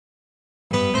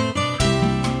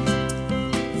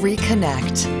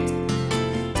Reconnect.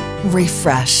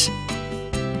 Refresh.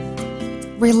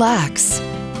 Relax.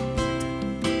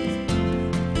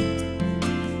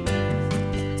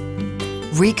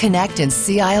 Reconnect in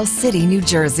Sea Isle City, New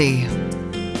Jersey.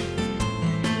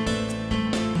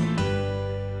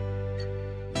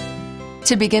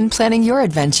 To begin planning your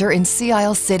adventure in Sea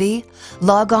Isle City,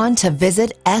 log on to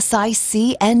visit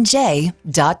sicnj.com.